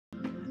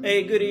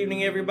Hey, good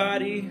evening,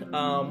 everybody.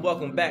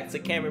 Welcome back to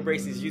Cameron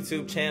Bracey's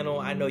YouTube channel.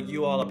 I know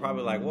you all are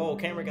probably like, whoa,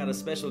 Cameron got a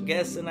special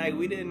guest tonight.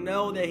 We didn't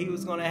know that he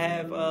was going to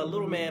have a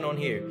little man on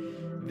here.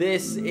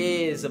 This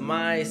is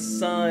my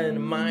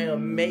son, my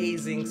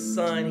amazing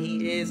son.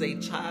 He is a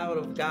child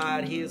of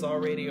God. He is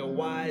already a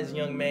wise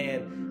young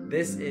man.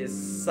 This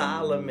is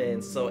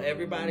Solomon. So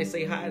everybody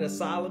say hi to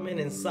Solomon,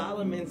 and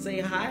Solomon say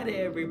hi to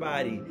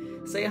everybody.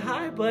 Say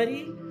hi,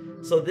 buddy.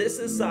 So this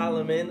is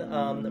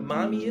Solomon.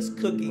 Mommy is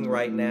cooking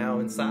right now,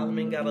 and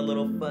Solomon got a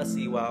little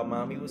fussy while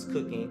mommy was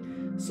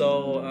cooking.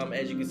 So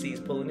as you can see, he's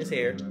pulling his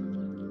hair.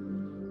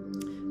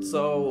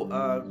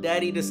 So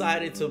daddy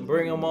decided to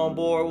bring him on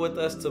board with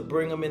us, to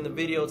bring him in the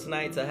video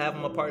tonight, to have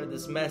him a part of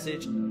this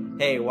message.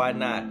 Hey, why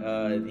not?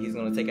 He's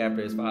gonna take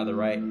after his father,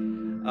 right?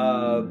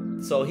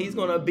 So he's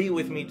gonna be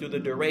with me through the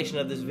duration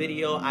of this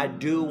video. I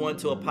do want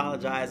to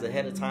apologize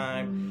ahead of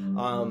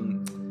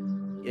time.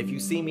 If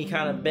you see me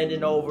kind of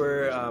bending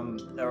over,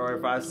 or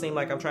if I seem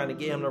like I'm trying to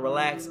get him to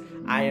relax,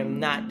 I am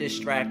not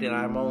distracted.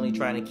 I'm only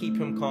trying to keep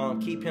him calm,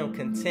 keep him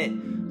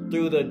content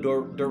through the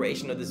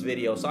duration of this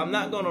video. So I'm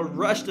not going to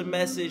rush the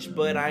message,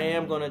 but I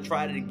am going to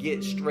try to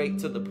get straight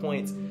to the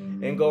points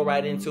and go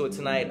right into it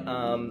tonight,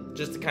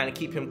 just to kind of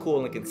keep him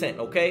cool and content,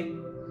 okay?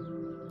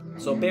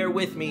 So bear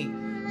with me.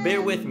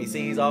 Bear with me.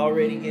 See, he's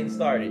already getting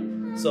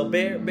started. So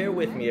bear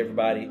with me,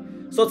 everybody.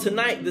 So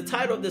tonight, the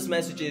title of this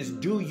message is,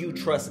 Do You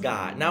Trust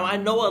God? Now, I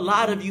know a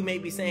lot of you may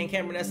be saying,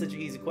 Cameron, that's such an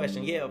easy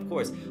question. Yeah, of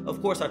course.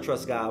 Of course I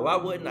trust God. Why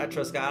wouldn't I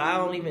trust God? I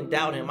don't even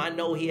doubt him. I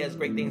know he has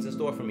great things in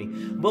store for me.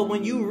 But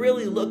when you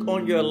really look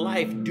on your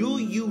life, do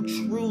you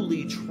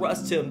truly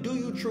trust him? Do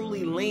you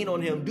truly lean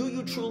on him? Do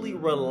you truly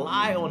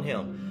rely on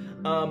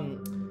him?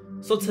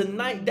 So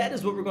tonight, that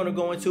is what we're going to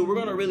go into. We're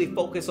going to really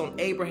focus on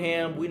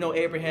Abraham. We know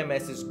Abraham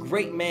as this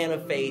great man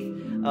of faith,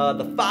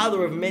 the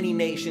father of many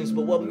nations.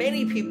 But what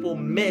many people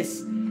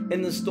miss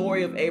in the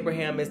story of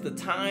Abraham is the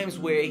times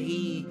where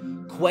he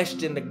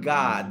questioned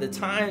God, the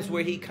times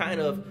where he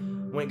kind of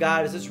went,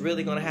 God, is this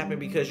really going to happen?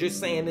 Because you're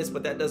saying this,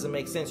 but that doesn't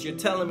make sense. You're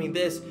telling me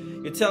this.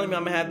 You're telling me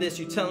I'm going to have this.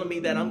 You're telling me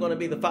that I'm going to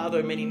be the father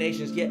of many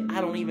nations, yet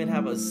I don't even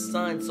have a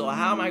son. So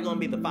how am I going to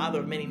be the father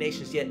of many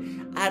nations, yet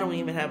I don't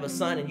even have a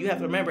son? And you have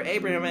to remember,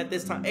 Abraham at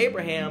this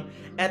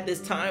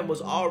time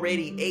was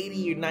already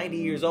 80 or 90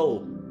 years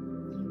old.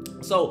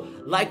 So,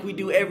 like we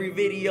do every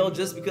video,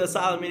 just because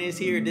Solomon is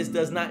here, this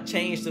does not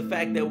change the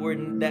fact that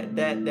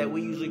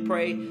we usually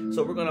pray.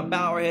 So we're gonna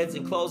bow our heads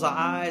and close our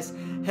eyes.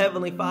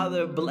 Heavenly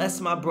Father, bless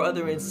my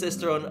brother and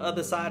sister on the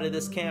other side of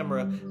this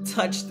camera.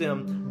 Touch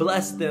them,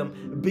 bless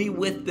them, be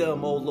with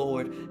them, oh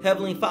Lord.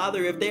 Heavenly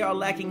Father, if they are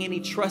lacking any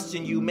trust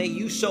in you, may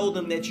you show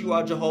them that you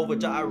are Jehovah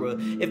Jireh.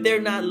 If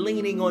they're not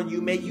leaning on you,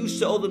 may you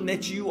show them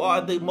that you are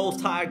the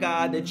Most High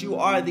God, that you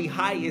are the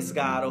highest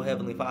God, oh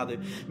Heavenly Father.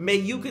 May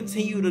you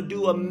continue to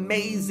do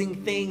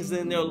amazing things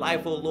in their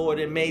life, oh Lord,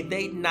 and may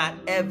they not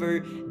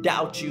ever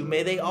doubt you.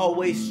 May they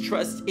always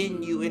trust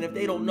in you. And if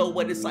they don't know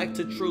what it's like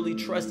to truly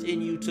trust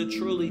in you, to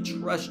truly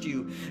trust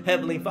you,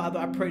 Heavenly Father,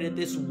 I pray that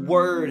this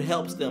word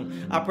helps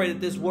them. I pray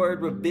that this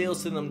word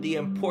reveals to them the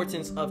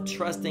importance of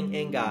trusting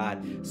in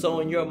God. So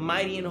in your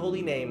mighty and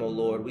holy name, oh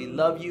Lord, we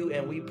love you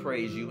and we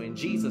praise you. In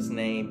Jesus'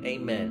 name,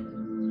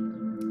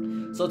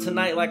 amen. So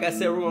tonight, like I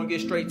said, we're going to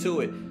get straight to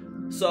it.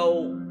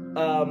 So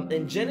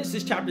in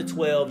Genesis chapter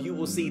 12, you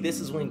will see this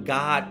is when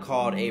God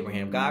called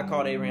Abraham. God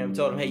called Abraham,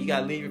 told him, hey, you got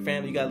to leave your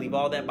family. You got to leave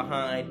all that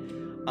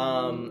behind.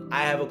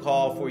 I have a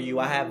call for you.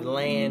 I have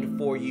land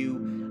for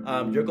you.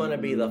 You're going to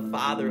be the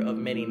father of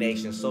many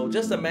nations. So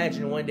just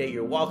imagine one day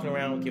you're walking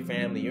around with your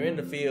family. You're in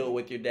the field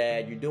with your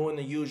dad. You're doing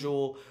the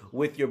usual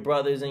with your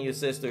brothers and your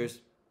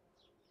sisters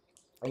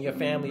and your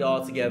family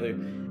all together.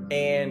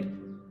 And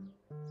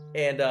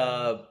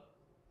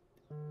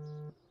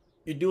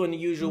you're doing the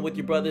usual with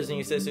your brothers and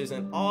your sisters,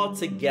 and all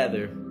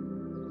together,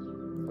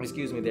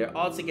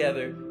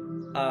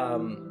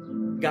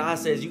 God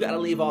says, you got to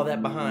leave all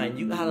that behind.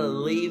 You got to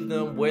leave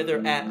them where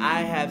they're at.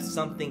 I have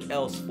something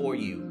else for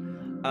you.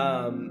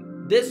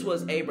 This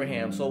was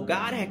Abraham. So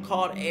God had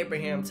called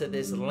Abraham to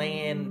this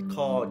land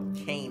called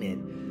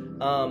Canaan.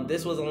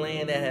 This was a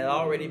land that had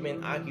already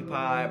been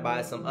occupied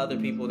by some other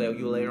people that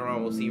you later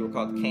on will see were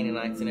called the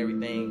Canaanites and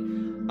everything.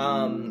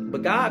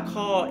 But God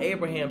called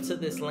Abraham to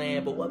this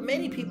land. But what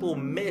many people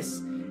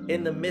miss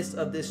in the midst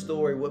of this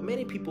story,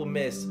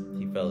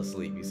 he fell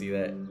asleep. You see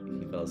that?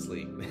 He fell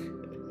asleep.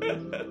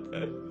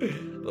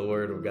 The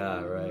word of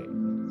God, right?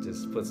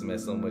 Just puts him at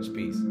so much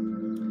peace.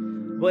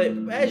 But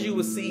as you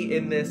will see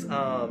in this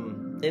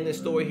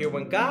story here,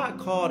 when God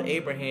called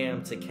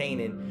Abraham to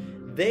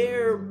Canaan,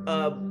 there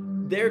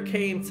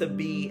came to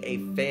be a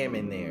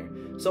famine there.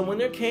 So when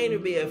there came to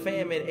be a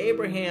famine,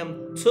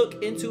 Abraham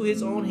took into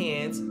his own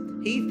hands.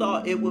 He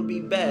thought it would be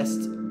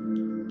best.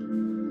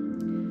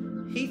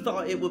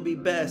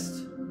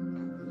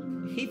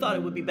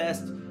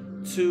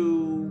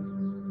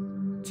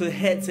 To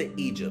head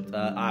to Egypt.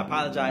 I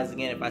apologize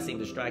again if I seem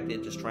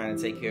distracted, just trying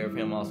to take care of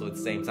him also at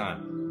the same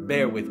time.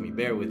 Bear with me.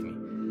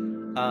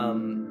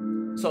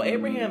 So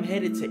Abraham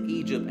headed to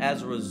Egypt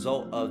as a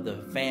result of the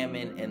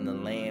famine in the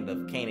land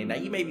of Canaan. Now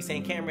you may be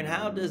saying, Cameron,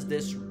 how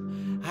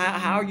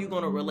are you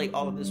going to relate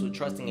all of this with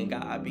trusting in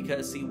God?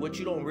 Because see, what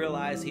you don't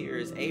realize here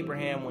is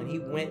Abraham, when he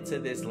went to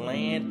this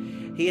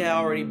land, he had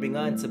already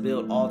begun to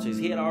build altars.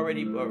 He had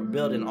already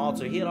built an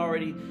altar. He had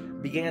already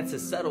began to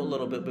settle a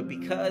little bit, but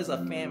because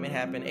a famine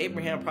happened,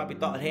 Abraham probably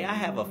thought, hey, I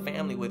have a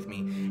family with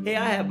me. Hey,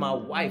 I have my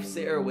wife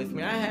Sarah with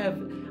me. I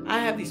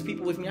have these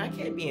people with me. I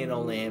can't be in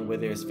no land where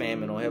there's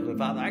famine, or Heavenly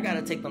Father. I got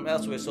to take them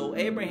elsewhere. So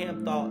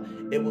Abraham thought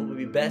it would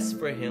be best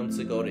for him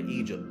to go to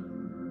Egypt.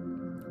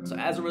 So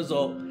as a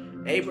result,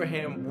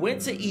 Abraham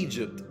went to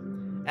Egypt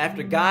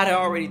after God had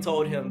already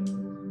told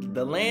him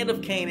the land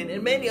of Canaan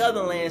and many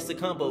other lands to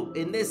come. But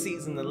in this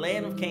season, the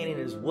land of Canaan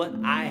is what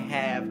I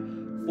have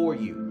for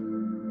you.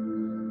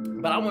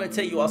 But I want to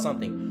tell you all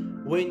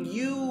something. When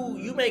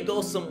you may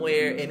go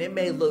somewhere and it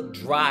may look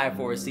dry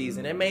for a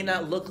season. It may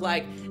not look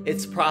like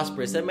it's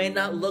prosperous. It may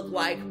not look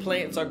like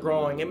plants are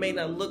growing. It may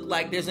not look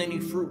like there's any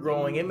fruit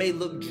growing. It may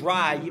look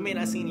dry. You may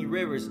not see any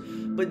rivers.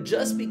 But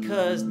just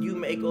because you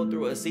may go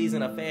through a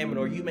season of famine,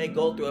 or you may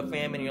go through a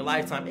famine in your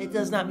lifetime, it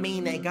does not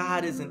mean that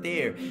God isn't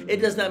there. It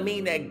does not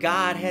mean that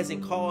God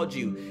hasn't called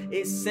you.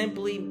 It's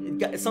simply,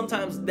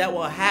 sometimes that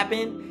will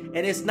happen,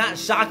 and it's not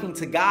shocking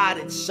to God.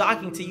 It's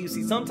shocking to you.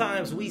 See,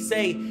 sometimes we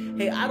say,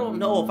 hey, I don't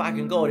know if I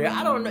can go there.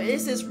 I don't know.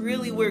 Is this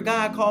really where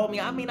God called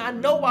me? I mean, I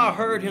know I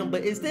heard him,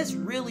 but is this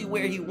really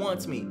where he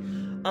wants me?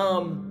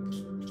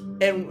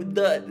 And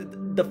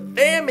the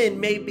famine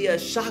may be a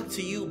shock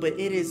to you, but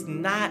it is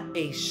not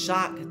a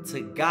shock to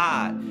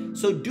God.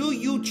 So do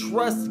you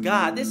trust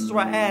God? This is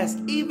where I ask,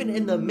 even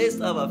in the midst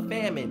of a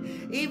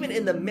famine, even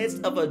in the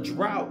midst of a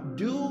drought,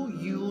 do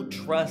you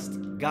trust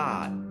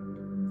God?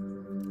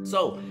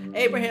 So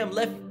Abraham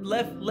left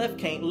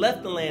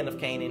the land of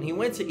Canaan. He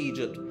went to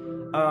Egypt.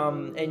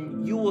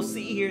 And you will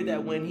see here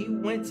that when he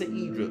went to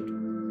Egypt,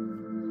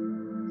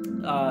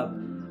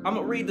 I'm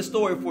gonna read the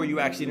story for you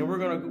actually, and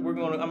I'm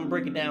gonna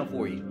break it down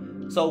for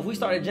you. So if we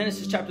start at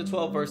Genesis chapter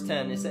 12, verse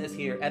 10, it says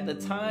here, at the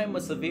time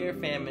a severe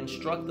famine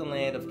struck the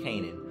land of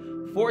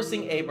Canaan,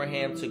 forcing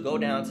Abraham to go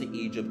down to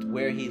Egypt,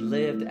 where he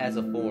lived as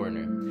a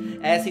foreigner.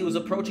 As he was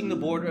approaching the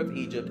border of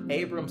Egypt,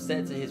 Abram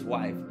said to his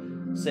wife,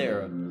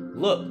 Sarah,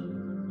 look,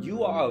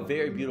 you are a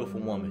very beautiful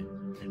woman.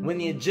 When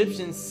the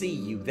Egyptians see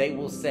you, they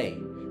will say,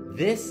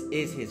 this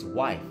is his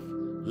wife.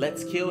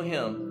 Let's kill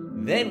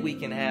him, then we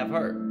can have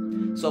her.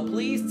 So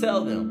please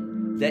tell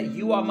them that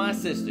you are my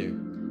sister.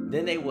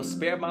 Then they will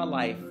spare my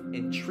life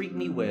and treat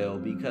me well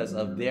because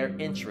of their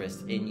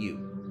interest in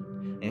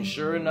you. And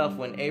sure enough,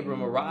 when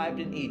Abram arrived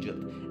in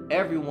Egypt,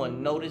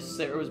 everyone noticed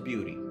Sarah's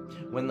beauty.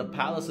 When the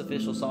palace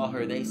officials saw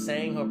her, they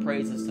sang her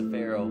praises to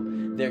Pharaoh,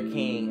 their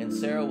king, and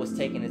Sarah was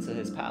taken into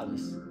his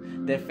palace.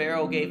 Then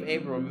Pharaoh gave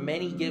Abram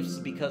many gifts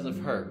because of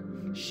her: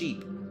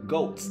 sheep,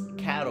 goats,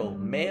 cattle,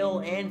 male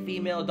and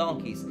female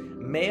donkeys,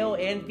 male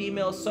and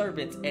female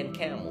servants, and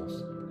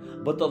camels.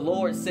 But the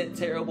Lord sent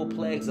terrible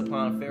plagues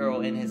upon Pharaoh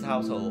and his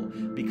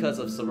household because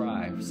of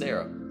Sarai,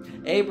 Sarah,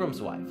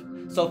 Abram's wife.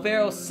 So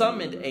Pharaoh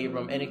summoned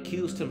Abram and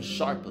accused him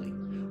sharply.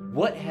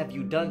 What have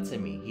you done to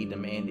me? He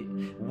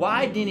demanded.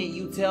 Why didn't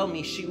you tell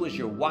me she was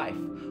your wife?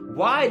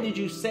 Why did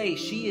you say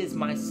she is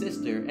my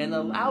sister and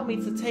allow me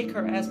to take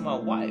her as my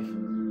wife?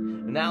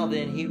 Now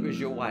then, here is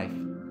your wife.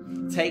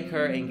 Take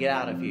her and get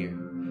out of here.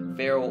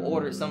 Pharaoh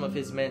ordered some of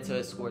his men to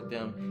escort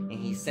them, and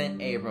he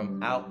sent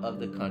Abram out of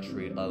the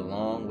country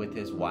along with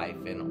his wife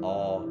and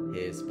all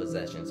his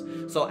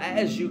possessions. So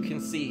as you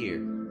can see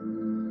here,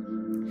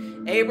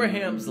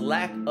 Abraham's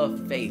lack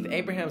of faith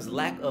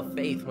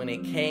when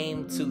it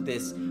came to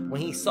this, when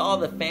he saw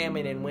the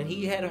famine and when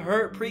he had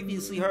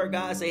previously heard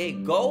God say, hey,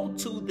 go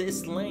to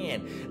this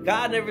land.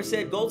 God never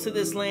said, go to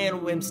this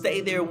land and stay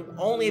there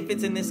only if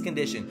it's in this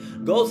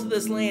condition. Go to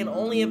this land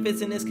only if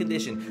it's in this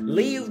condition.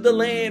 Leave the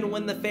land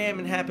when the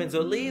famine happens,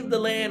 or leave the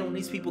land when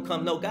these people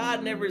come. No,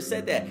 God never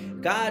said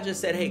that. God just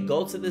said, hey,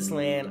 go to this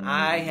land.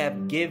 I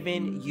have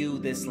given you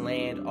this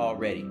land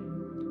already.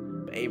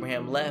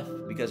 Abraham left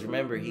because,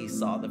 remember, he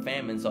saw the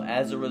famine. So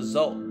as a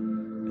result,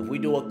 if we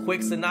do a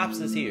quick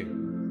synopsis here,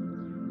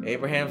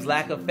 Abraham's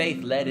lack of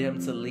faith led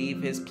him to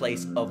leave his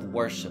place of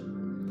worship.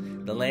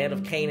 The land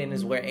of Canaan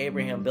is where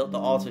Abraham built the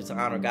altar to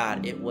honor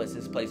God. It was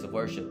his place of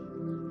worship,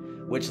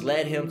 which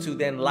led him to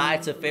then lie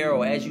to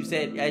Pharaoh. As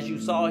you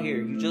saw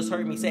here, you just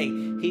heard me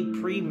say, he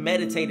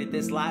premeditated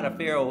this lie to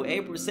Pharaoh.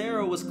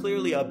 Sarah was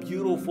clearly a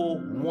beautiful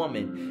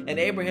woman, and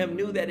Abraham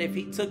knew that if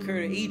he took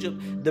her to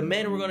Egypt, the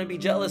men were going to be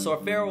jealous,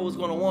 or Pharaoh was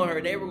going to want her.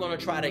 They were going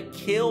to try to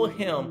kill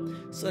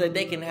him so that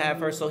they can have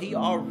her. So he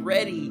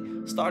already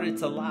started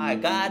to lie.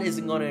 God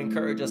isn't going to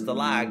encourage us to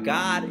lie.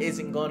 God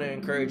isn't going to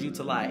encourage you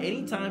to lie.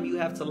 Anytime you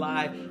have to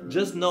lie,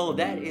 just know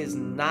that is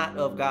not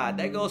of God.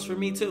 That goes for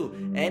me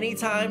too.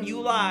 Anytime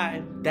you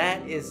lie,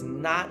 that is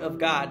not of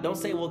God. Don't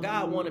say, well,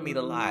 God wanted me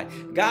to lie.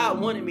 God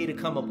wanted me to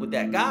come up with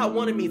that. God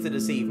wanted me to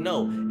deceive.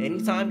 No,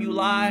 anytime you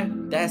lie,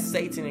 that's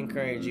Satan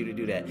encouraging you to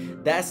do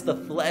that. That's the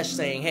flesh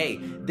saying, hey,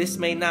 this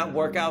may not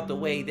work out the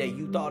way that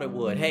you thought it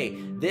would. Hey,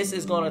 this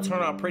is going to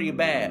turn out pretty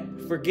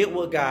bad. Forget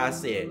what God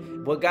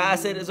said. What God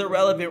said is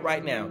irrelevant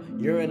right now.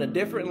 You're in a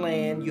different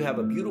land. You have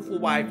a beautiful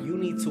wife. You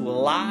need to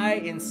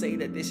lie and say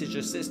that this is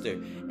your sister.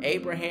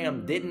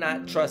 Abraham did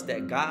not trust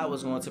that God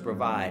was going to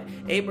provide.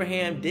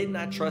 Abraham did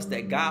not trust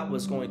that God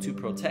was going to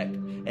protect.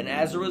 And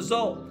as a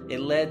result, it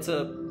led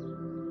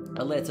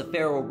to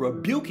Pharaoh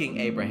rebuking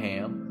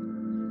Abraham.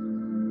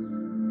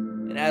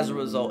 And as a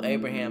result,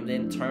 Abraham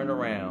then turned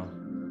around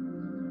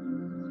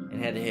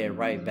and had to head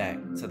right back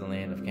to the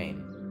land of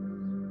Canaan.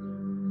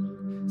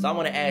 So I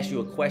want to ask you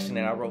a question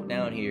that I wrote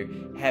down here.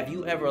 Have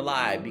you ever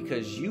lied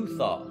because you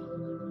thought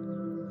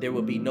there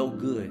would be no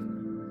good?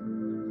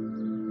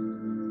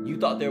 You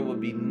thought there would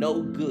be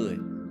no good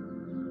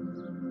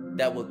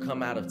that would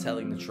come out of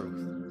telling the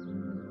truth.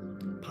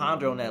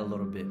 Ponder on that a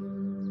little bit.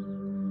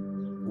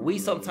 We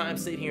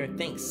sometimes sit here and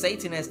think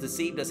Satan has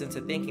deceived us into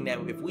thinking that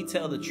if we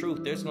tell the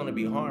truth, there's going to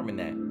be harm in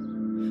that.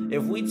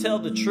 If we tell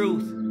the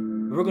truth,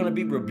 we're going to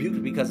be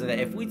rebuked because of that.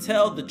 If we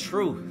tell the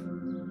truth,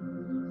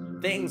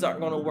 things aren't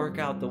going to work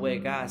out the way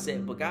God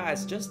said. But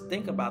guys, just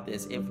think about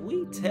this. If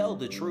we tell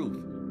the truth,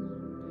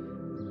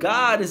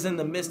 God is in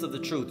the midst of the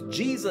truth.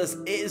 Jesus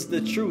is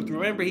the truth.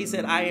 Remember, he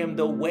said, I am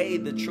the way,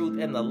 the truth,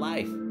 and the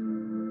life.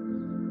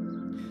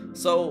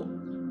 So,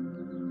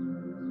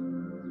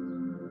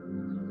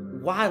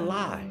 why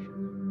lie?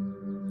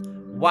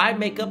 Why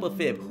make up a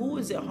fib? Who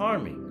is it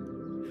harming?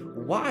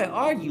 Why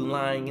are you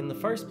lying in the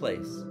first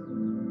place?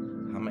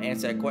 I'm going to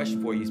answer that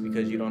question for you. It's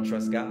because you don't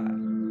trust God.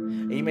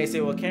 And you may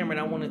say, well, Cameron,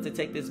 I wanted to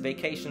take this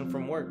vacation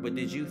from work, but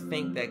did you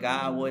think that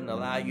God wouldn't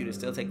allow you to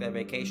still take that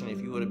vacation if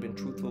you would have been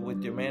truthful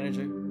with your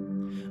manager?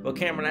 Well,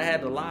 Cameron, I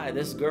had to lie.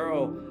 This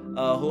girl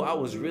who I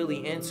was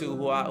really into,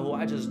 who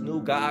I just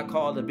knew God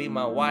called to be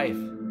my wife,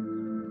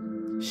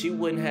 she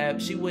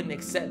wouldn't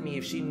accept me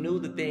if she knew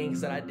the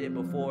things that I did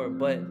before.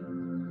 But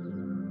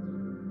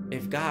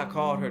if God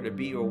called her to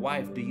be your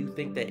wife, do you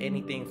think that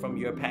anything from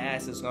your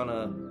past is going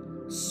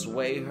to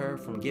sway her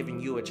from giving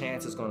you a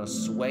chance? It's going to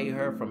sway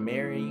her from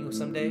marrying you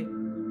someday?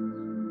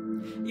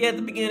 Yeah, at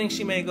the beginning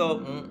she may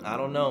go, I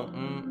don't know,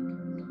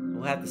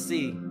 we'll have to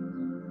see.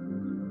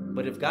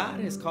 But if God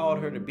has called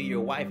her to be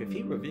your wife, if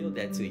he revealed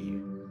that to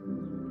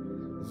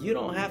you, you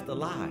don't have to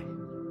lie.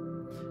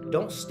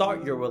 Don't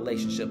start your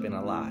relationship in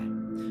a lie.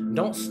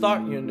 Don't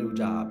start your new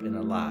job in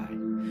a lie.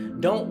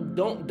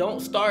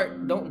 Don't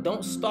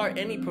start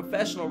any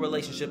professional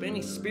relationship,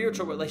 any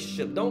spiritual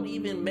relationship. Don't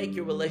even make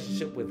your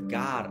relationship with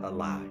God a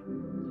lie.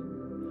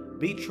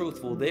 Be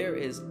truthful. There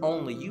is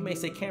only, you may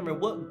say, Cameron,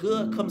 what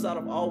good comes out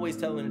of always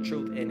telling the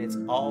truth? And it's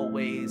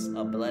always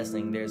a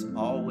blessing. There's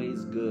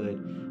always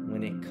good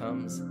when it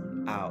comes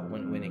out,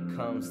 when it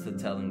comes to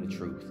telling the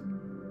truth.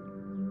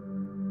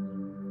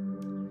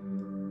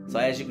 So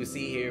as you can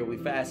see here, we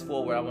fast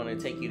forward. I want to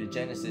take you to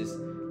Genesis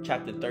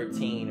chapter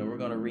 13, and we're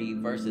going to read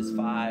verses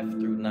 5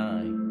 through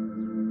 9.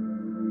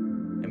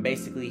 And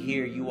basically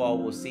here you all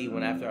will see,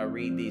 when after I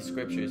read these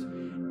scriptures,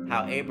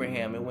 how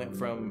Abraham, it went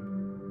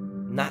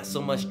from not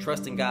so much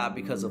trusting God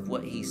because of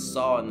what he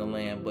saw in the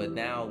land, but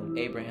now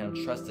Abraham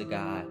trusted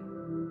God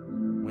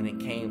when it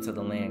came to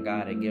the land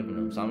God had given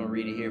him. So I'm going to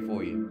read it here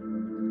for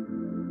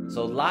you.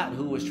 So Lot,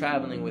 who was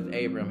traveling with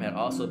Abram, had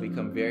also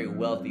become very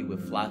wealthy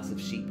with flocks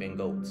of sheep and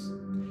goats,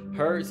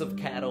 herds of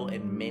cattle,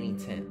 and many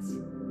tents.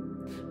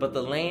 But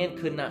the land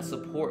could not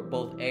support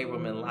both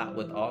Abram and Lot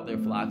with all their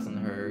flocks and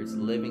herds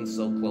living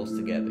so close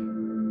together.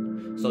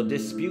 So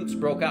disputes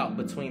broke out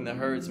between the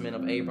herdsmen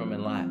of Abram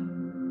and Lot.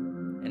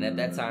 And at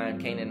that time,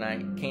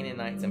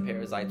 Canaanites and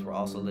Perizzites were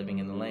also living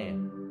in the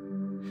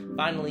land.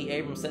 Finally,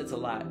 Abram said to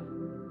Lot,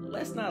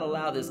 let's not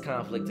allow this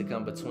conflict to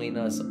come between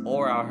us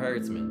or our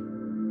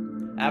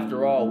herdsmen.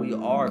 After all, we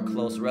are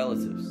close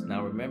relatives.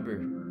 Now remember,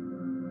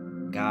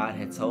 God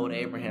had told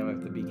Abraham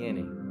at the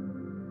beginning,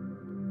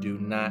 do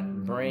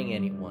not bring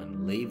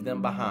anyone. Leave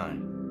them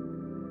behind.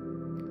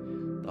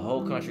 The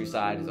whole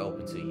countryside is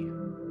open to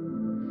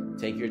you.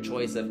 Take your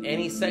choice of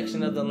any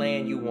section of the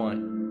land you want,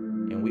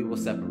 and we will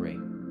separate.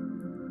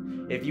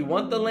 If you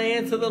want the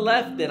land to the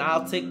left, then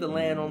I'll take the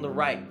land on the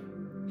right.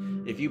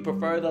 If you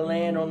prefer the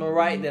land on the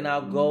right, then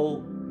I'll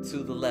go to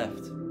the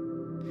left.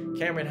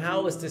 Cameron,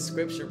 how is this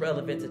scripture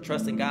relevant to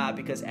trusting God?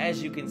 Because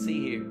as you can see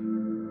here,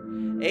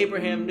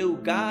 Abraham knew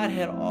God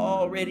had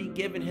already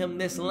given him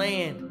this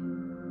land.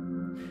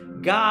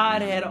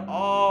 God had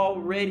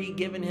already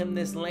given him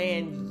this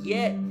land,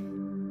 yet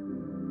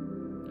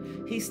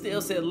he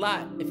still said,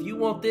 Lot, if you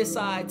want this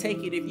side,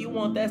 take it. If you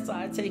want that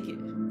side, take it.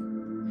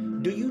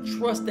 Do you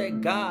trust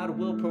that God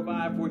will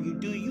provide for you?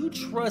 Do you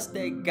trust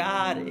that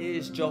God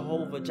is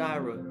Jehovah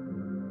Jireh?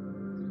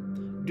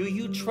 Do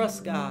you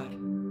trust God?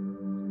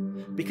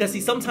 Because see,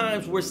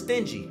 sometimes we're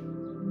stingy.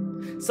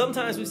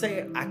 Sometimes we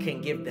say, I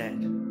can't give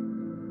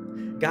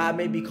that. God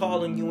may be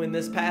calling you in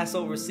this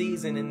Passover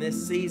season, in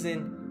this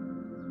season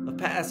of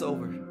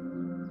Passover.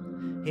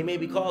 He may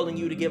be calling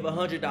you to give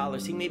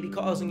 $100. He may be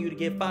causing you to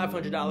give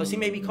 $500. He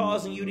may be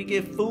causing you to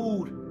give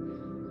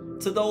food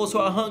to those who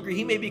are hungry.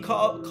 He may be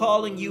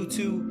calling you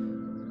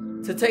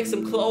to take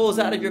some clothes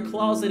out of your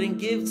closet and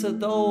give to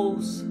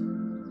those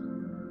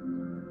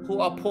who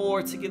are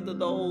poor, to give to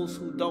those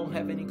who don't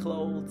have any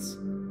clothes.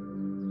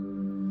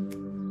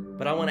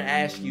 But I want to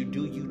ask you,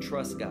 do you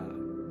trust God?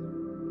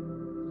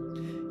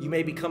 You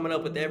may be coming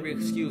up with every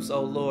excuse.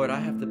 Oh Lord, I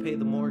have to pay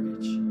the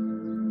mortgage.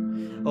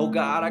 Oh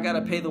God, I got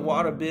to pay the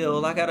water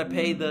bill. I got to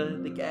pay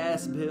the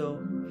gas bill.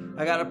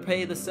 I got to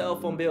pay the cell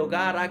phone bill.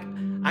 God,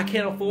 I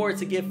can't afford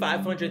to give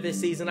 $500 this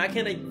season. I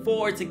can't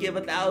afford to give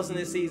 $1,000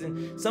 this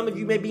season. Some of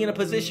you may be in a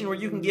position where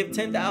you can give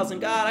 $10,000.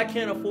 God, I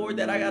can't afford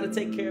that. I got to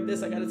take care of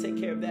this. I got to take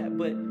care of that.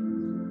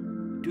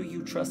 But do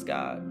you trust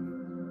God?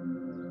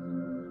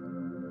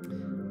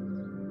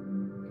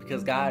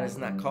 Because God is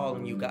not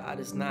calling you. God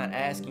is not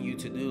asking you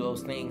to do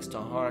those things to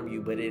harm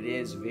you, but it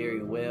is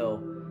very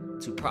well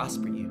to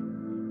prosper you.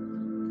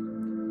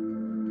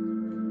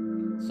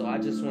 So I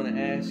just want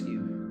to ask you,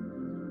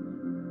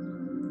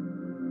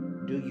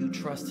 do you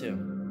trust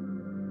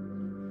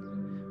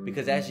him?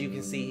 Because as you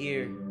can see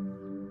here,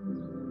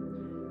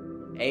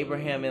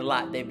 Abraham and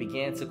Lot, they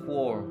began to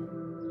quarrel.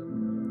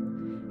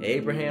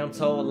 Abraham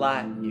told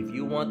Lot, if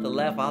you want the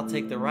left, I'll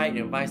take the right,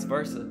 and vice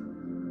versa.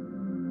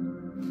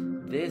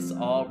 This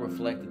all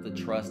reflected the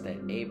trust that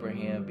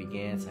Abraham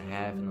began to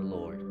have in the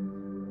Lord.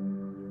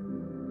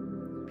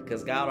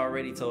 Because God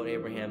already told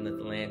Abraham that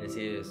the land is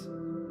his.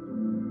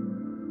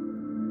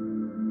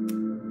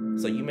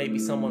 So you may be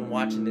someone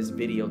watching this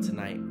video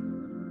tonight,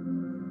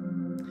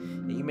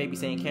 and you may be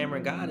saying,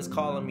 Cameron, God is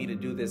calling me to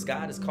do this.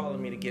 God is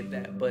calling me to give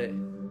that, but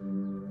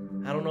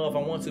I don't know if I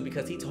want to,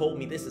 because he told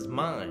me this is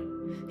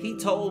mine. He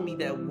told me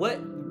that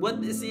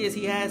what this is,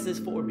 he has this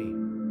for me.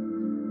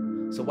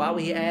 So why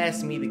would he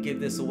ask me to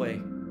give this away?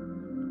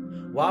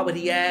 Why would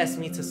he ask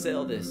me to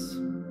sell this?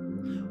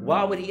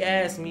 Why would he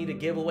ask me to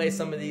give away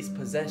some of these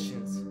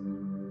possessions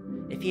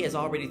if he has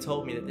already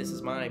told me that this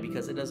is mine?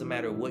 Because it doesn't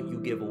matter what you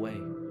give away.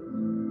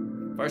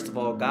 First of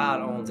all, God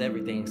owns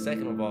everything.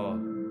 Second of all,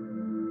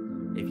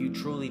 if you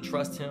truly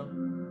trust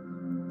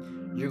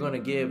him, you're going to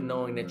give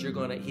knowing that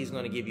he's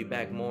going to give you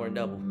back more than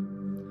double.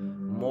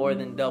 More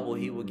than double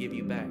he will give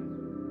you back.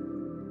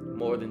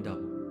 More than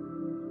double.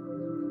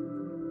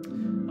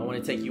 I want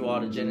to take you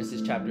all to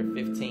Genesis chapter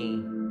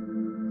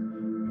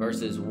 15,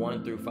 verses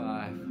 1 through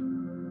 5.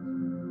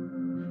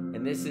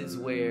 And this is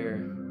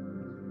where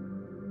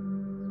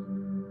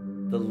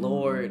the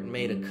Lord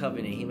made a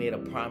covenant. He made a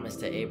promise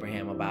to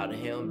Abraham about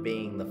him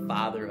being the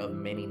father of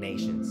many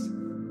nations.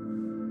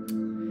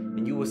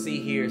 And you will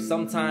see here,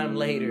 sometime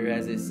later,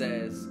 as it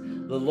says,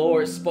 the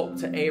Lord spoke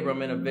to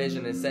Abram in a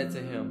vision and said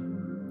to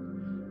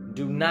him,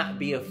 do not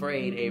be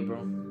afraid,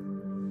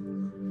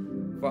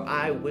 Abram, for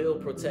I will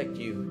protect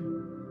you,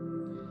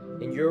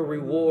 and your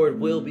reward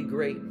will be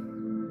great.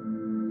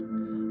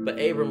 But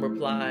Abram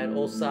replied,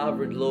 O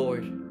sovereign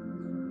Lord,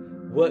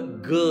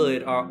 what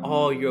good are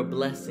all your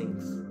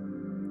blessings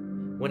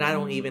when I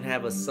don't even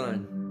have a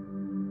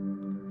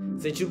son?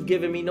 Since you've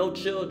given me no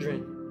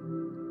children,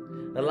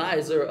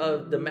 Eliezer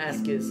of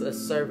Damascus, a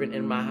servant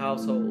in my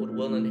household,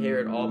 will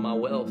inherit all my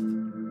wealth.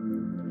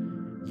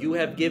 You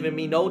have given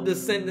me no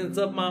descendants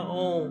of my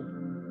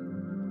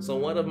own, so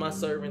one of my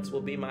servants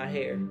will be my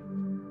heir.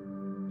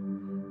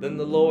 Then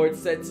the Lord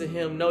said to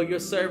him, no, your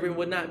servant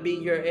would not be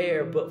your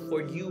heir, but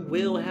for you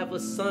will have a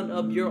son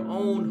of your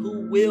own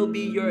who will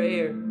be your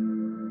heir.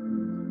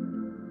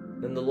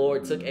 Then the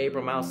Lord took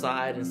Abram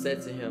outside and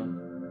said to him,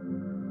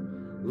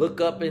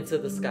 look up into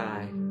the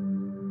sky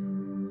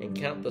and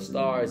count the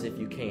stars if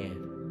you can.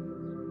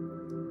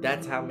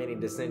 That's how many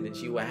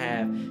descendants you will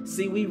have.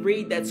 See, we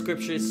read that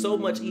scripture. It's so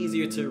much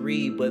easier to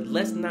read, but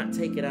let's not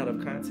take it out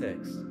of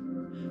context.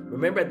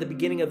 Remember at the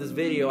beginning of this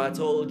video, I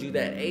told you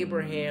that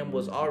Abraham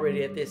was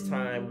already at this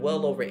time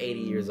well over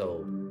 80 years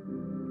old.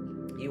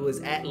 He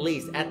was at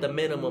least, at the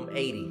minimum,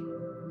 80.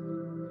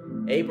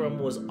 Abram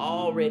was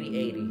already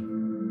 80.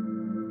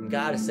 And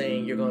God is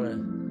saying you're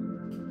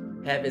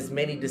going to have as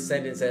many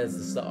descendants as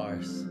the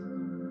stars.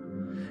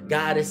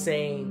 God is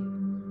saying,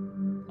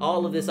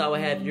 all of this I will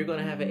have, you're going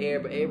to have an heir.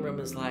 But Abram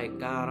is like,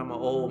 God, I'm an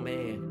old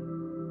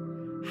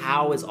man.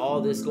 How is all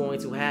this going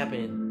to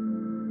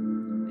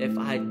happen if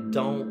I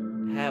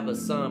don't have a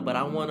son? But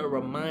I want to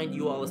remind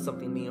you all of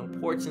something, the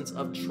importance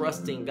of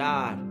trusting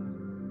God.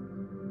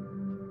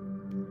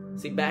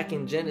 See, back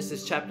in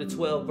Genesis chapter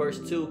 12, verse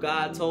 2,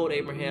 God told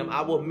Abraham, I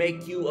will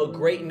make you a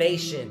great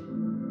nation.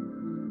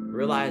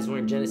 Realize we're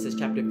in Genesis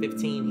chapter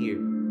 15 here.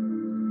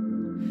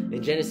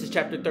 In Genesis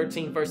chapter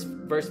 13, verse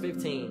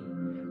 15,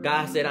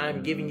 God said,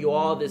 I'm giving you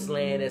all this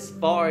land as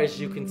far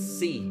as you can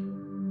see,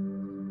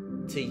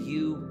 to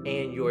you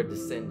and your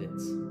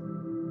descendants.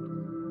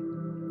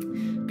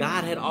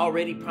 God had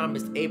already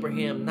promised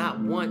Abraham not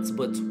once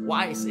but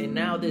twice, and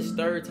now this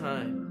third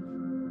time.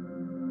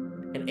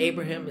 And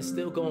Abraham is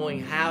still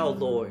going, how,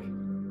 Lord?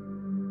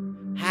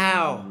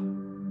 How?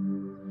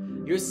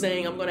 You're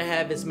saying I'm going to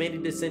have as many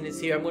descendants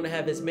here. I'm going to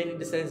have as many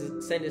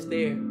descendants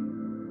there.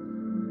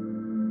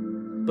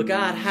 But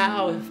God,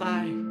 how if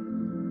I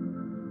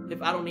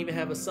don't even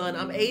have a son?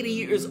 I'm 80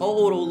 years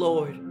old, oh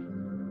Lord.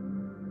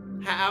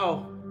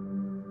 How?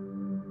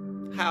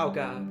 How,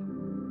 God?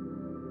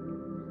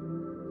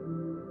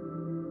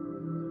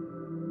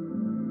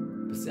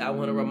 But see, I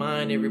want to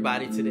remind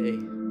everybody today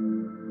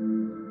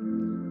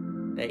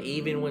that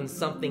even when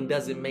something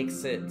doesn't make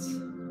sense,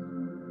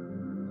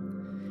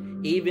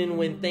 even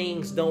when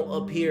things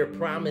don't appear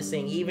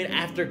promising, even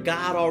after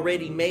God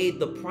already made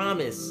the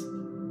promise,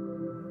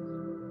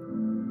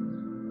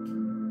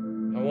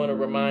 I want to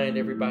remind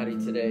everybody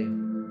today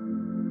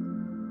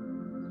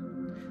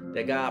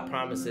that God's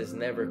promises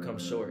never come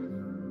short.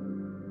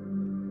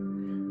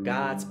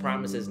 God's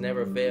promises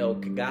never fail.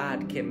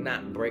 God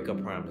cannot break a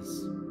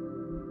promise.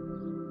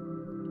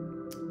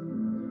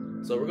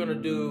 So we're going to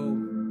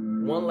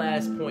do one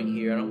last point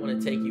here. And I want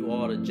to take you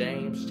all to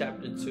James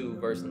chapter 2,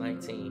 verse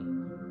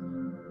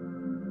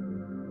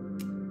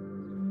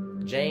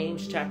 19.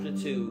 James chapter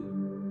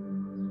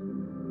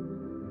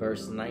 2,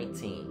 verse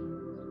 19.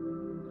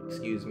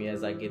 Excuse me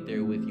as I get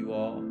there with you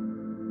all.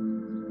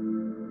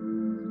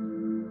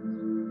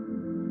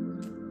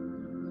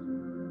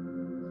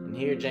 And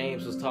here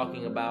James was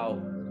talking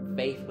about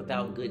faith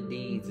without good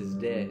deeds is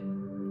dead.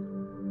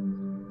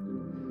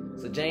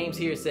 So James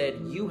here said,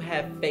 you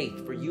have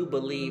faith, for you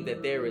believe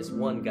that there is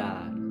one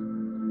God.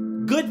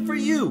 Good for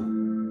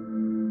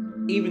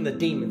you. Even the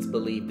demons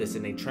believe this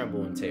and they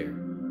tremble in terror.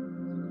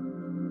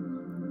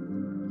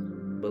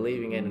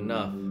 Believing ain't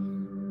enough.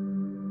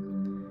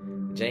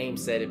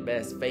 James said it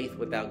best, faith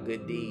without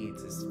good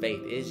deeds is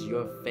faith. Is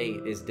your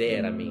faith is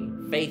dead,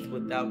 faith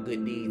without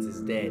good deeds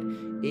is dead.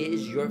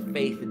 Is your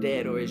faith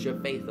dead or is your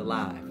faith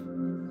alive?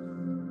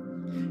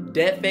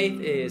 Dead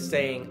faith is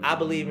saying, I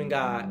believe in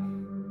God,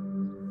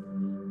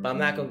 but I'm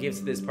not going to give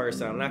to this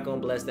person. I'm not going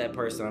to bless that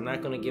person. I'm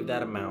not going to give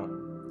that amount.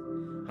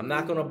 I'm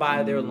not going to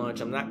buy their lunch.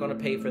 I'm not going to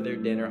pay for their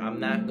dinner. I'm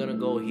not going to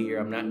go here.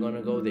 I'm not going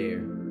to go there.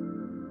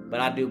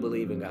 But I do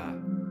believe in God.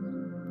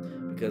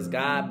 Because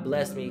God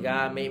blessed me.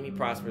 God made me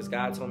prosperous.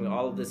 God told me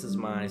all of this is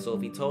mine. So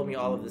if he told me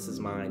all of this is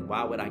mine,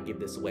 why would I give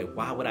this away?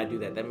 Why would I do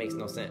that? That makes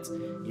no sense.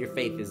 Your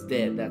faith is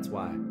dead. That's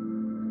why.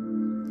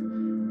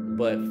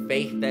 But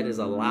faith that is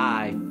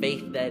alive,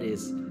 faith that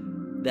is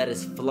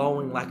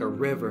flowing like a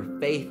river,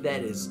 faith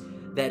that is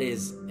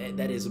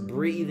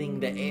breathing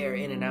the air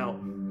in and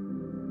out.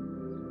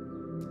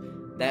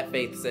 That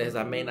faith says,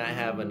 I may not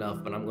have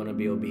enough, but I'm going to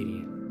be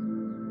obedient.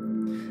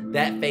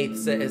 That faith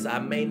says, I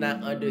may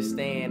not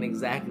understand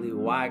exactly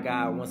why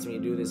God wants me to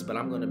do this, but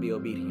I'm going to be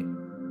obedient.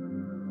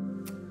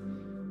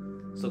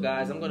 So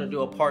guys, I'm going to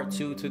do a part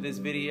 2 to this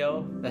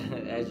video.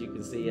 As you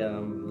can see,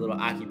 I'm a little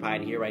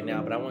occupied here right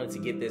now, but I wanted to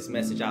get this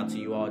message out to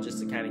you all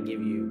just to kind of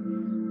give you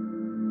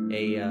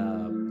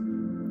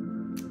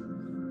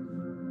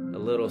a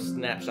little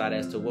snapshot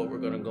as to what we're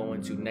going to go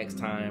into next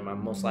time.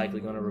 I'm most likely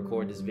going to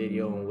record this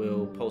video and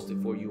we'll post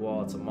it for you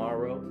all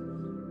tomorrow.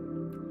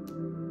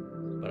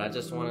 But I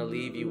just want to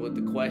leave you with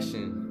the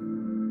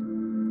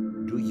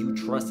question, do you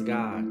trust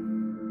God?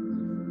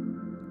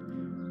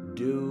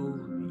 Do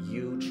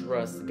you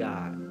trust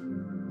God?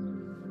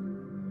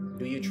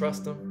 Do you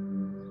trust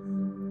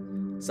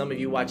him? Some of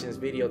you watching this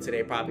video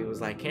today probably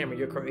was like, Cameron,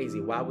 you're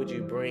crazy. Why would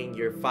you bring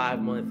your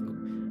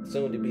 5-month,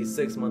 soon to be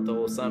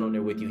 6-month-old son on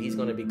there with you? He's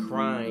going to be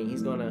crying.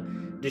 He's going to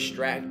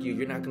distract you.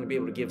 You're not going to be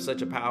able to give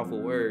such a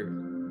powerful word.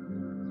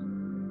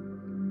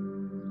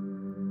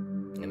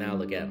 And now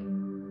look at him.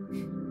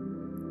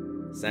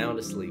 Sound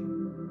asleep.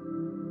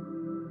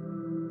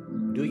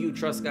 Do you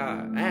trust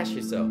God? Ask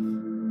yourself.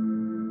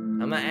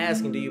 I'm not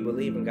asking, do you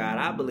believe in God?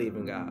 I believe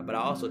in God, but I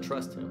also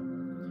trust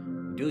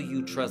him. Do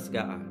you trust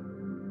God?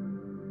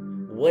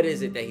 What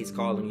is it that he's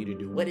calling you to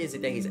do? What is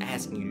it that he's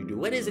asking you to do?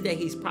 What is it that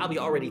he's probably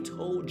already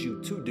told you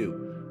to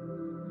do,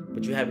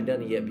 but you haven't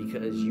done it yet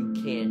because you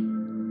can't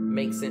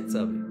make sense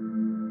of it?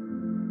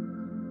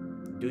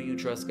 Do you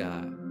trust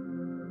God?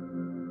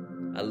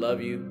 I love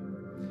you.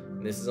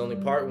 This is only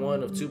part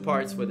 1 of 2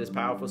 parts for this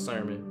powerful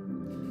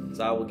sermon.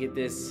 So I will get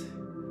this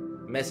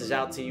message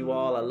out to you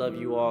all. I love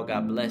you all.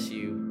 God bless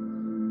you.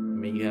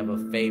 May you have a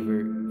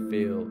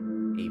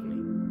favor-filled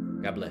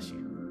evening. God bless you.